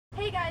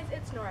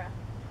Nora.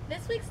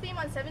 This week's theme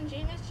on 7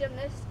 Genius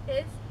Gymnasts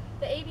is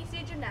the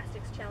ABC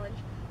Gymnastics Challenge.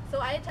 So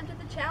I attempted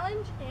the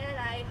challenge and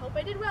I hope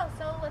I did well,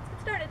 so let's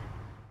get started.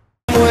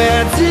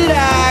 Where did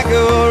I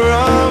go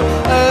wrong?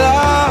 I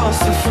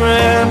lost a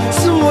friend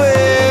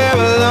somewhere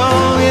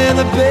along in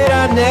the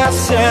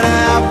bitterness, and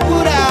I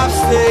would have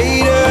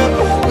stayed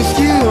up with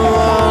you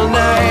all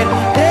night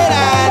had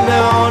I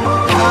known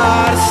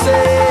how to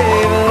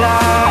save a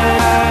life.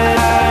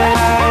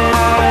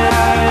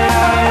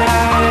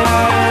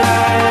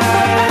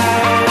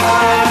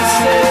 How to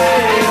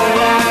save a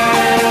life.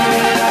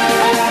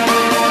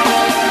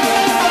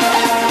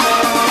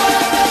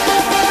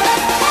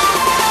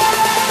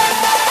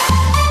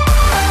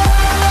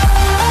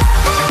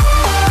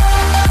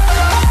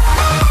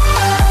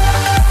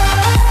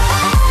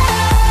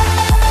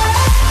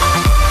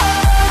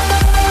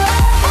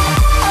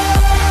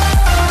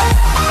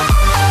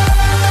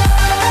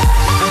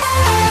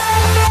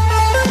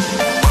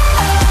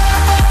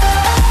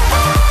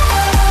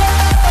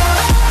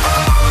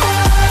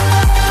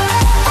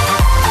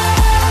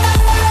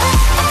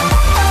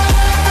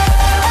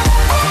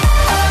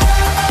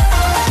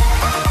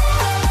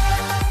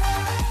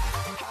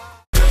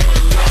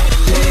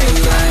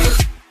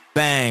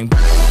 Bang.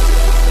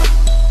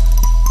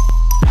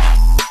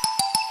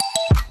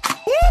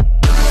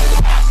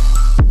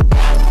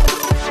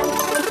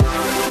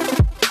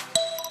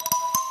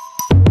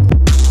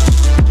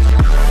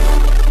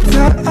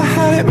 Thought I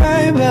had it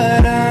right,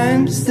 but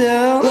I'm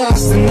still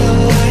lost in the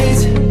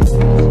light,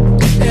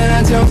 and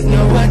I don't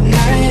know what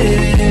night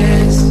it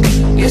is.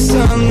 You're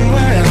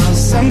somewhere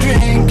else, I'm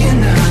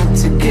drinking out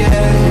to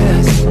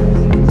guess.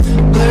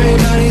 Blurry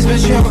bodies, but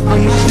you're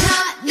on my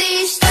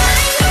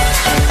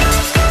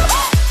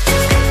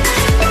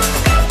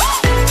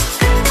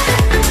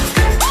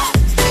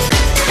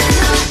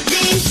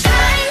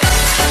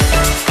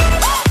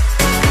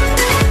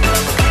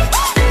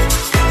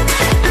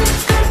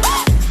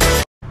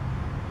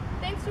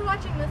Thanks for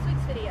watching this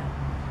week's video.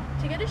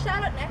 To get a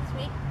shout out next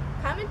week,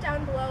 comment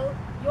down below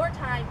your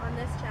time on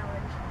this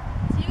challenge.